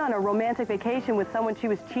 She went on a romantic vacation with someone she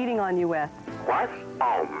was cheating on you with. What?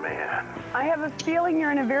 Oh man. I have a feeling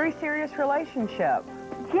you're in a very serious relationship.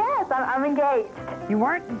 Yes, I'm engaged. You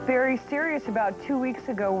weren't very serious about 2 weeks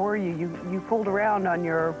ago, were you? You fooled around on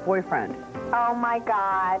your boyfriend. Oh, my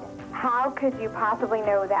God. How could you possibly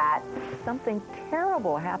know that? Something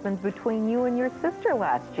terrible happened between you and your sister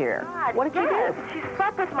last year. God, what did you do? She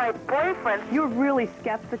slept with my boyfriend. You're really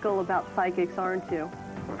skeptical about psychics, aren't you?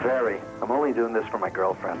 Very. I'm only doing this for my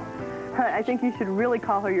girlfriend. I think you should really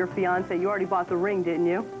call her your fiance. You already bought the ring, didn't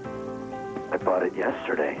you? I bought it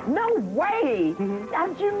yesterday. No way! How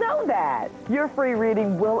did you know that? Your free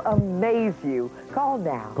reading will amaze you. Call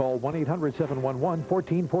now. Call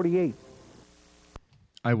 1-800-711-1448.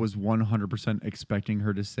 I was 100% expecting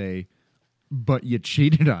her to say, but you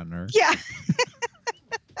cheated on her. Yeah.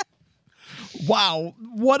 Wow,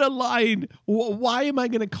 what a line. Why am I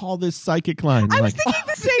going to call this psychic line? I was thinking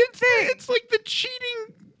the same thing. It's like the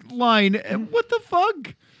cheating line. And what the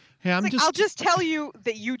fuck? Hey, I'll just tell you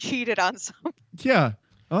that you cheated on someone. Yeah.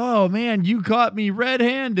 Oh, man, you caught me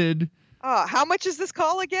red-handed. Oh, how much is this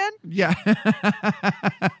call again? Yeah.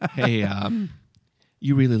 Hey,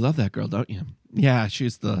 you really love that girl, don't you? Yeah,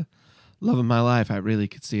 she's the love of my life. I really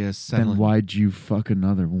could see us settling. Then why'd you fuck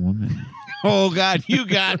another woman? Oh, God, you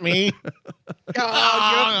got me.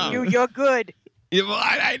 You're good.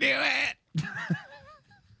 Why'd I do it?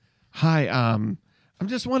 Hi, I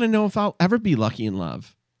just want to know if I'll ever be lucky in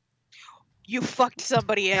love. You fucked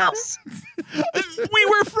somebody else. We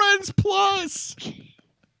were friends plus.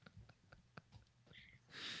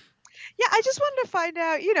 Yeah, I just wanted to find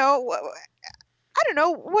out, I don't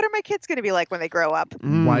know, what are my kids going to be like when they grow up?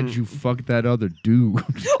 Why'd you fuck that other dude?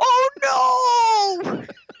 Oh, no!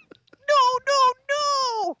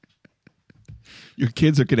 No. Your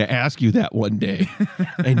kids are going to ask you that one day,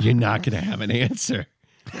 and you're not going to have an answer.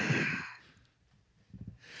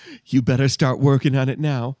 You better start working on it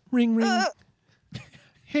now. Ring, ring.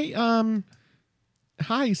 Hey,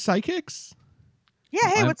 hi, psychics? Yeah,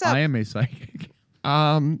 hey, what's up? I am a psychic.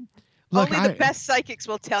 Look, Only the best psychics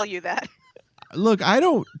will tell you that. Look, I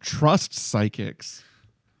don't trust psychics.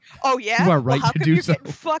 Oh, yeah? You are right how to come do you're so. getting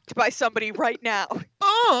fucked by somebody right now?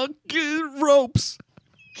 Oh, good ropes.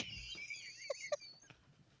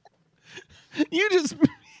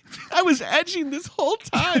 I was edging this whole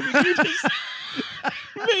time, and you just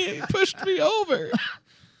pushed me over.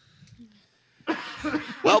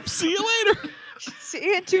 Well, see you later. See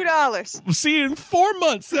you in $2. We'll see you in 4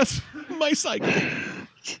 months. That's my cycle.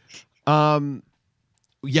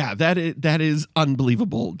 Yeah, that is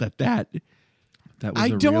unbelievable. That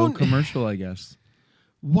was a real commercial, I guess.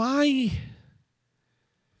 Why?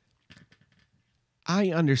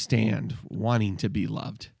 I understand wanting to be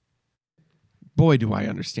loved. Boy, do I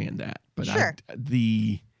understand that. But sure.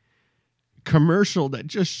 The commercial that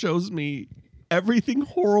just shows me everything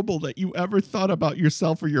horrible that you ever thought about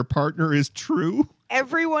yourself or your partner is true.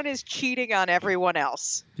 Everyone is cheating on everyone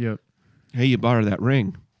else. Yep. Hey, you bought her that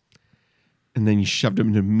ring. And then you shoved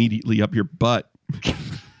him immediately up your butt.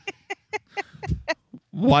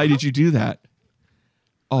 Why did you do that?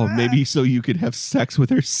 Oh, maybe so you could have sex with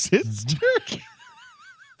her sister?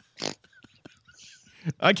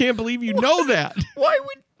 I can't believe you know that. Why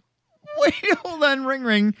would... Wait, hold on, ring,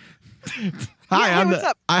 ring. Hi,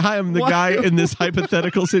 I'm the guy in this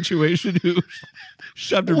hypothetical situation who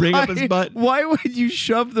shoved a ring up his butt. Why would you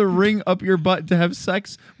shove the ring up your butt to have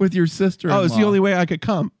sex with your sister-in-law? Oh, it's the only way I could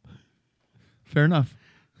come. Fair enough.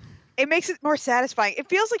 It makes it more satisfying. It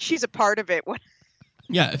feels like she's a part of it when it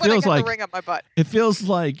when feels I got like the ring up my butt. It feels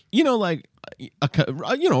like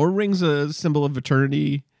a ring's a symbol of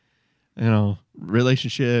eternity,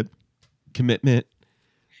 relationship, commitment.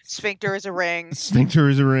 Sphincter is a ring. Sphincter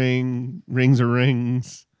is a ring. Rings are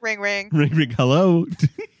rings. Ring, ring. Ring, ring. Hello.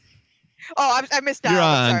 Oh, I missed out. You're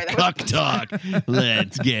on Sorry, Cuck Talk.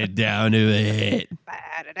 Let's get down to it.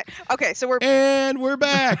 Okay, so we're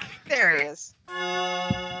back. There he is.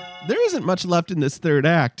 There isn't much left in this third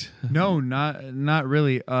act. No, not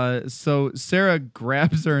really. So Sarah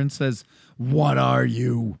grabs her and says, "What are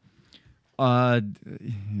you?"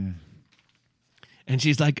 And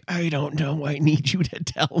she's like, "I don't know. I need you to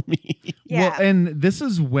tell me." Yeah. Well, and this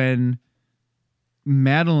is when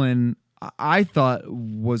Madeline, I thought,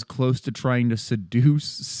 was close to trying to seduce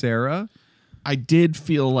Sarah. I did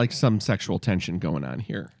feel like some sexual tension going on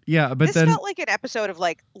here. Yeah, but this then felt like an episode of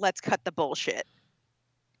let's cut the bullshit.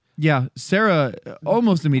 Yeah, Sarah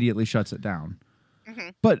almost immediately shuts it down. Mm-hmm.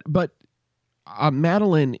 But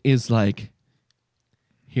Madeline is like,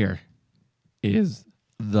 here is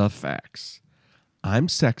the facts. I'm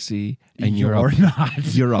sexy, and you're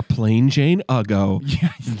not. You're a plain Jane Uggo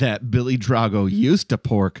that Billy Drago used to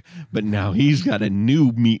pork, but now he's got a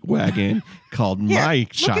new meat wagon called My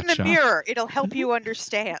Cha-Cha. Look in the mirror. It'll help you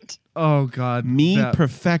understand. Oh God, Me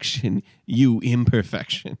perfection, you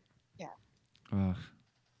imperfection.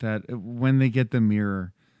 That when they get the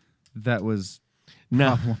mirror, that was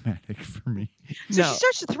problematic for me. So she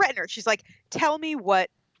starts to threaten her. She's like, tell me what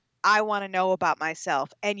I want to know about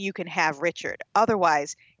myself, and you can have Richard.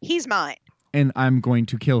 Otherwise, he's mine. And I'm going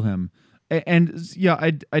to kill him. And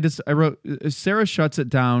yeah, I wrote, Sarah shuts it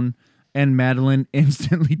down, and Madeline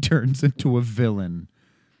instantly turns into a villain.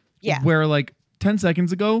 Yeah. Where like 10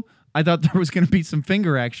 seconds ago, I thought there was going to be some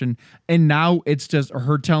finger action, and now it's just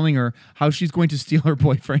her telling her how she's going to steal her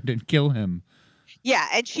boyfriend and kill him. Yeah,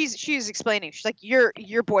 and she's explaining. She's like,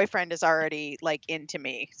 your boyfriend is already like into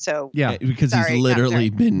me. So yeah, because he's literally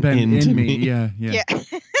been into me. Yeah.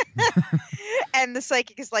 And the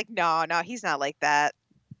psychic is like, no, he's not like that.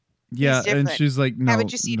 Yeah, and she's like, no.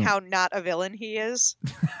 Haven't you seen how not a villain he is?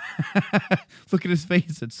 Look at his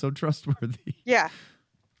face; it's so trustworthy. Yeah.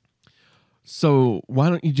 So why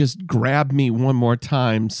don't you just grab me one more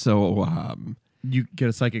time so you get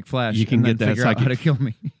a psychic flash? You can and get then that figure psychic out how to kill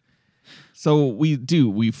me. So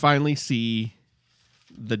we finally see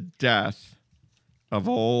the death of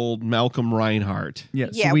old Malcolm Reinhardt. Yeah,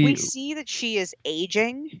 so we see that she is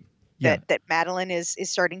aging. Yeah. That Madeline is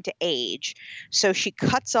starting to age. So she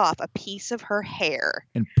cuts off a piece of her hair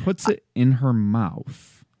and puts it in her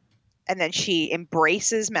mouth. And then she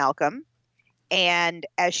embraces Malcolm. And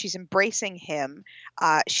as she's embracing him,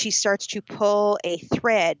 she starts to pull a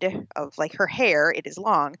thread of like her hair, it is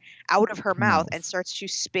long, out of her mouth and starts to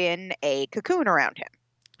spin a cocoon around him.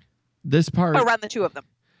 This part around the two of them.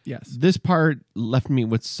 Yes. This part left me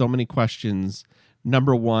with so many questions.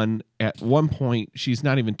 Number one, at one point, she's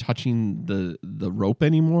not even touching the rope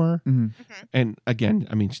anymore. Mm-hmm. Mm-hmm. And again,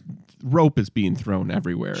 I mean, rope is being thrown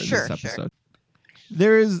everywhere in this episode.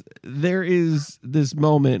 There is this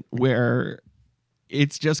moment where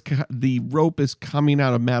it's just the rope is coming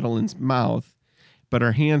out of Madeline's mouth, but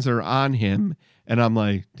her hands are on him. And I'm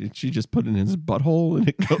like, did she just put it in his butthole and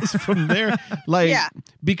it goes from there? Like,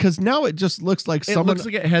 because now it just looks like it looks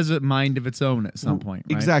like it has a mind of its own at some point.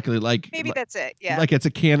 Right? Exactly. Like maybe that's it. Yeah. Like it's a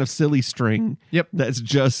can of silly string. Yep. That's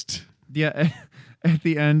just. Yeah. At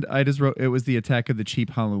the end, I just wrote it was the attack of the cheap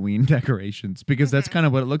Halloween decorations because that's kind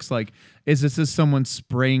of what it looks like. Is this is someone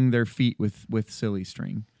spraying their feet with silly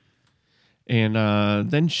string? And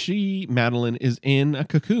then Madeline is in a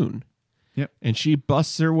cocoon. Yep. And she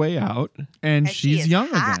busts her way out. And she's young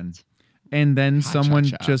again. And then someone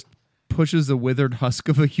just pushes a withered husk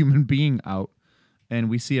of a human being out. And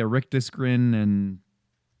we see a rictus grin, and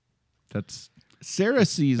that's... Sarah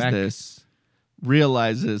sees this,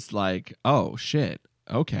 realizes like, oh, shit,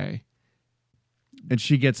 okay. And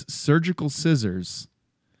she gets surgical scissors.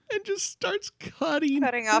 And just starts cutting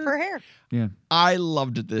off her hair. Yeah. I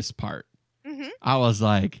loved this part. Mm-hmm. I was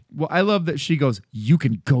like... Well, I love that she goes, you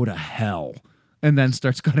can go to hell, and then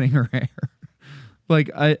starts cutting her hair. Like,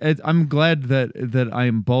 I'm glad that I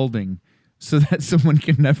am balding so that someone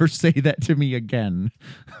can never say that to me again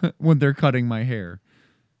when they're cutting my hair.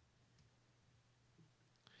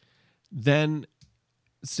 Then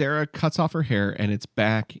Sarah cuts off her hair, and it's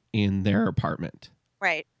back in their apartment.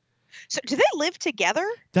 Right. So do they live together?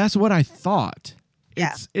 That's what I thought.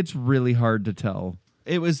 Yeah. It's really hard to tell.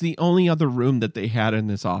 It was the only other room that they had in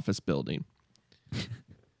this office building.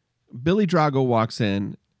 Billy Drago walks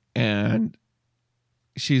in, and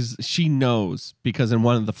she knows because in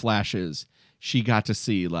one of the flashes she got to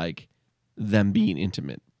see like them being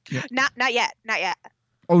intimate. Yep. Not yet.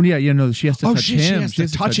 Oh yeah, no, she has to touch him. She has to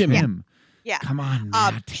touch him. Yeah. Come on,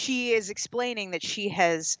 Matt. She is explaining that she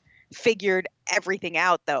has figured everything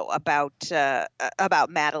out though about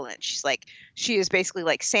Madeline. She's like, she is basically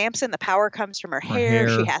like Samson. The power comes from her hair.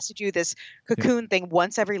 She has to do this cocoon thing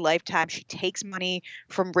once every lifetime. She takes money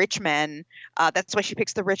from rich men. That's why she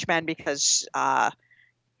picks the rich men, because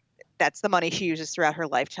that's the money she uses throughout her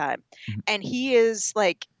lifetime. Mm-hmm. And he is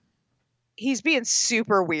like, he's being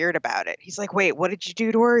super weird about it. He's like, wait, what did you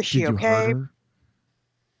do to her? Is she okay?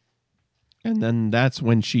 And then that's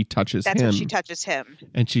when she touches him. That's when she touches him.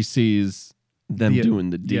 And she sees them doing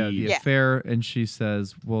the deed. Yeah, the affair, and she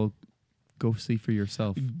says, well, go see for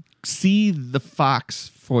yourself. See the fox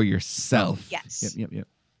for yourself. Yes. Yep.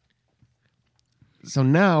 So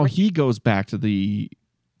now he goes back to the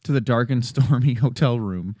dark and stormy hotel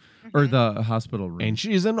room, or the hospital room. And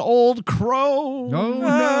she's an old crow.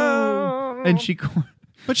 No. And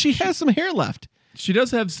but she has some hair left. She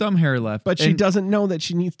does have some hair left. But she doesn't know that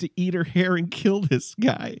she needs to eat her hair and kill this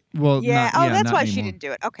guy. Well, that's why anymore. she didn't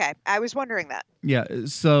do it. Okay. I was wondering that. Yeah.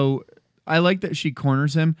 So I like that she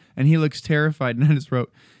corners him, and he looks terrified. And I just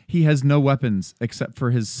wrote, he has no weapons except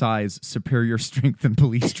for his size, superior strength, and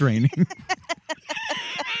police training.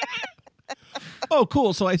 Oh,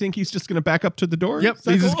 cool. So I think he's just going to back up to the door? Yep. Is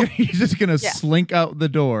that cool? He's just gonna Yeah. slink out the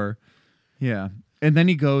door. Yeah. And then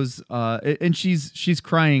he goes, and she's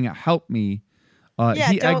crying, "Help me."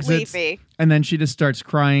 Yeah, he don't exits, leave me. and then she just starts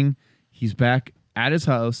crying. He's back at his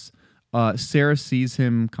house. Sarah sees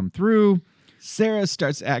him come through. Sarah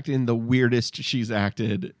starts acting the weirdest she's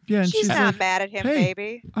acted. Yeah, and She's not like, mad at him, "Hey,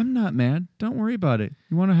 baby. I'm not mad. Don't worry about it.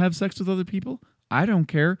 You want to have sex with other people? I don't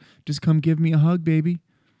care. Just come give me a hug, baby."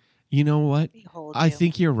 You know what? Hold I you.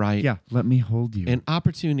 think you're right. Yeah, let me hold you. An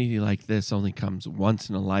opportunity like this only comes once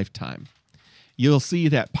in a lifetime. You'll see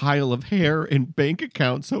that pile of hair and bank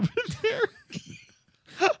accounts over there.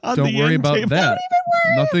 on Don't the worry end about table. that.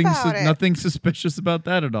 Nothing, about it. nothing suspicious about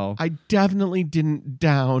that at all. I definitely didn't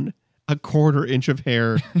down a 1/4 inch of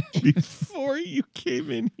hair before you came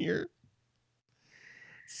in here.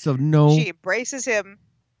 So no. She embraces him,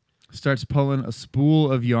 Starts pulling a spool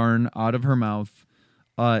of yarn out of her mouth.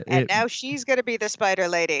 and now she's going to be the spider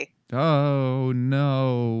lady. Oh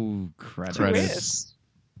no! Credits. Who is?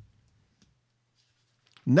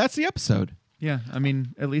 And that's the episode. Yeah, I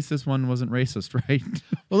mean, at least this one wasn't racist, right?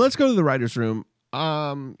 Well, let's go to the writer's room.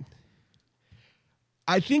 I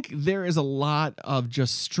think there is a lot of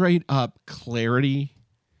just straight up clarity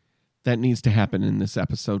that needs to happen in this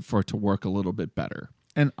episode for it to work a little bit better.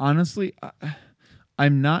 And honestly,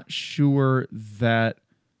 I'm not sure that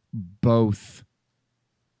both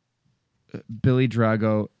Billy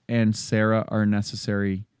Drago and Sarah are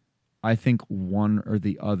necessary. I think one or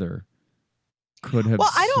the other could have. Well,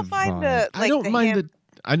 I don't mind the I don't mind him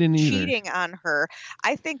I didn't either. cheating on her.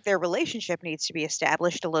 I think their relationship needs to be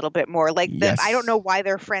established a little bit more. Like Yes. I don't know why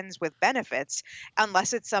they're friends with benefits,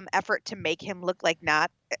 unless it's some effort to make him look like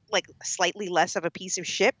not like slightly less of a piece of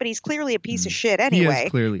shit. But he's clearly a piece of shit He anyway.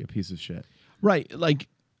 is clearly a piece of shit. Right. Like,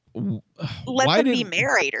 Let them be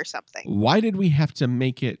married or something. Why did we have to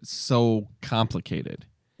make it so complicated?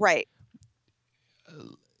 Right.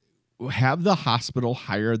 Have the hospital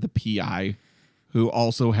hire the PI who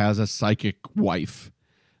also has a psychic wife.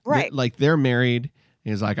 Right. Like they're married.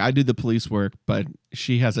 He's like, I do the police work, but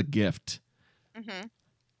she has a gift. Mm-hmm.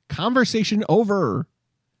 Conversation over.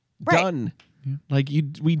 Right. Done. Like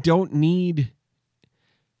we don't need.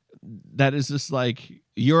 That is just like,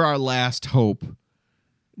 you're our last hope.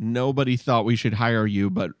 Nobody thought we should hire you,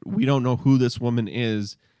 but we don't know who this woman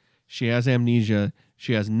is. She has amnesia.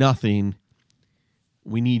 She has nothing.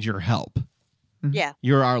 We need your help. Yeah.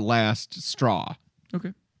 You're our last straw.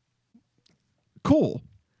 Okay. Cool.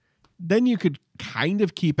 Then you could kind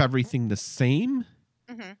of keep everything the same.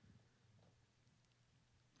 Mm-hmm.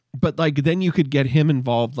 But like then you could get him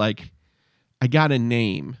involved. Like, I got a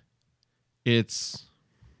name. It's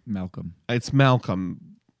Malcolm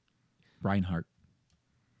Reinhardt.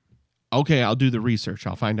 Okay, I'll do the research.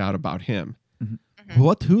 I'll find out about him. Mm-hmm.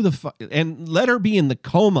 What? Who the fuck? And let her be in the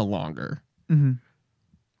coma longer. Mm-hmm.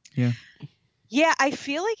 Yeah. Yeah, I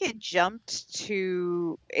feel like it jumped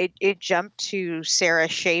to Sarah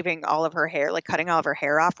shaving all of her hair, like cutting all of her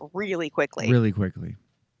hair off really quickly. Really quickly.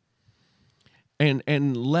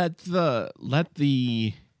 And let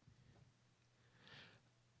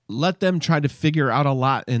them try to figure out a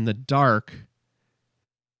lot in the dark.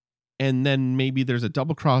 And then maybe there's a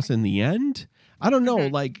double cross in the end. I don't know.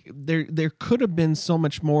 Mm-hmm. Like there could have been so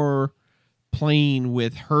much more playing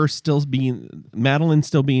with her Madeline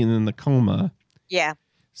still being in the coma. Yeah.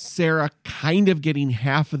 Sarah kind of getting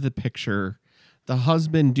half of the picture. The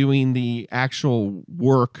husband doing the actual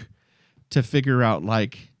work to figure out,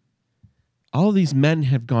 like, all these men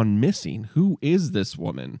have gone missing. Who is this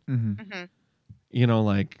woman? Mm-hmm. Mm-hmm. You know,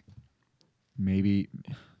 like, maybe,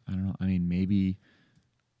 I don't know. I mean, maybe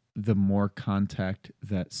the more contact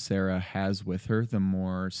that Sarah has with her, the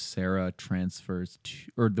more Sarah transfers to,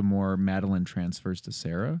 or the more Madeline transfers to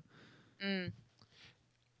Sarah. Mm.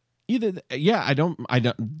 either, I don't,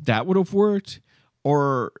 that would have worked.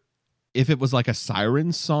 Or if it was like a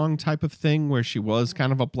siren song type of thing where she was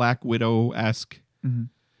kind of a Black Widow-esque, Mm-hmm.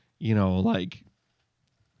 you know, like,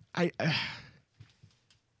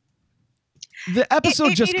 the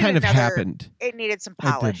episode just kind of happened. It needed some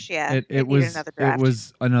polish, yeah. It was another draft. It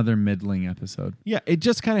was another middling episode. Yeah, it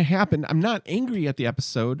just kind of happened. I'm not angry at the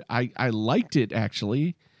episode. I liked it,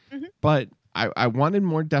 actually. Mm-hmm. But I wanted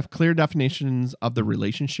more clear definitions of the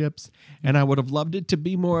relationships, and I would have loved it to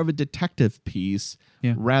be more of a detective piece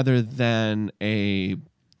rather than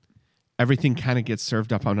everything kind of gets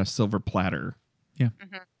served up on a silver platter. Yeah.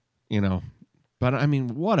 Mm-hmm. You know, but I mean,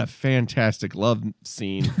 what a fantastic love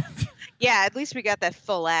scene. Yeah, at least we got that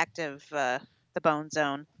full act of the Bone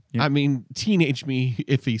Zone. I mean, teenage me,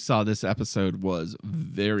 if he saw this episode, was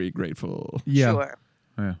very grateful. Yeah. Sure.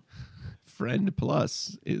 Yeah. friend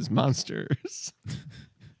plus is monsters.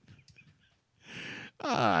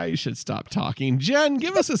 I should stop talking. Jen,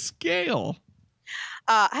 give us a scale.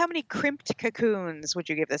 How many crimped cocoons would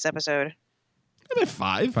you give this episode? I'm at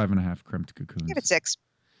 5. 5.5 crimped cocoons. Give it 6.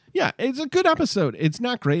 Yeah, it's a good episode. It's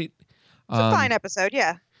not great. It's a fine episode,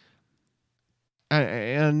 yeah.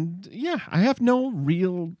 And yeah, I have no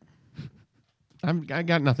real... I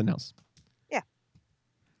got nothing else. Yeah.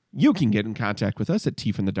 You can get in contact with us at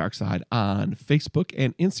T from the Dark Side on Facebook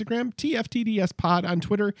and Instagram, TFTDS Pod on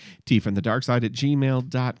Twitter,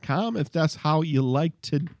 tfromthedarkside@gmail.com if that's how you like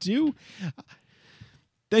to do.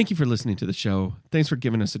 Thank you for listening to the show. Thanks for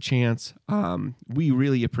giving us a chance. We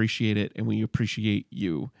really appreciate it, and we appreciate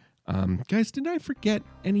you. Guys, did I forget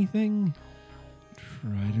anything?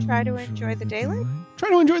 Try to enjoy the daylight. Try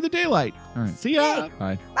to enjoy the daylight. All right. See ya.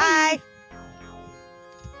 Bye. Bye.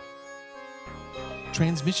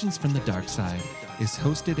 Transmissions from the Dark Side is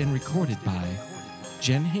hosted and recorded by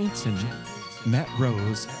Jen Hansen, Matt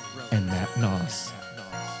Rose, and Matt Noss.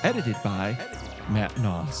 Edited by Matt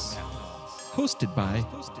Noss. Hosted by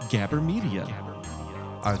Gabber Media.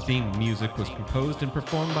 Our theme music was composed and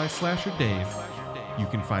performed by Slasher Dave. You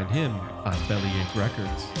can find him on Bellyache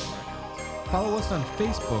Records. Follow us on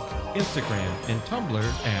Facebook, Instagram, and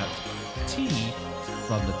Tumblr at T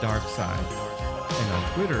from the Dark Side, and on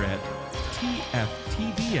Twitter at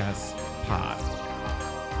TFTDS Pod.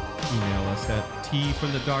 Email us at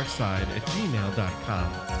tfromthedarkside@gmail.com.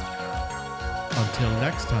 Until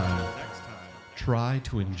next time, try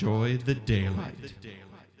to enjoy the daylight.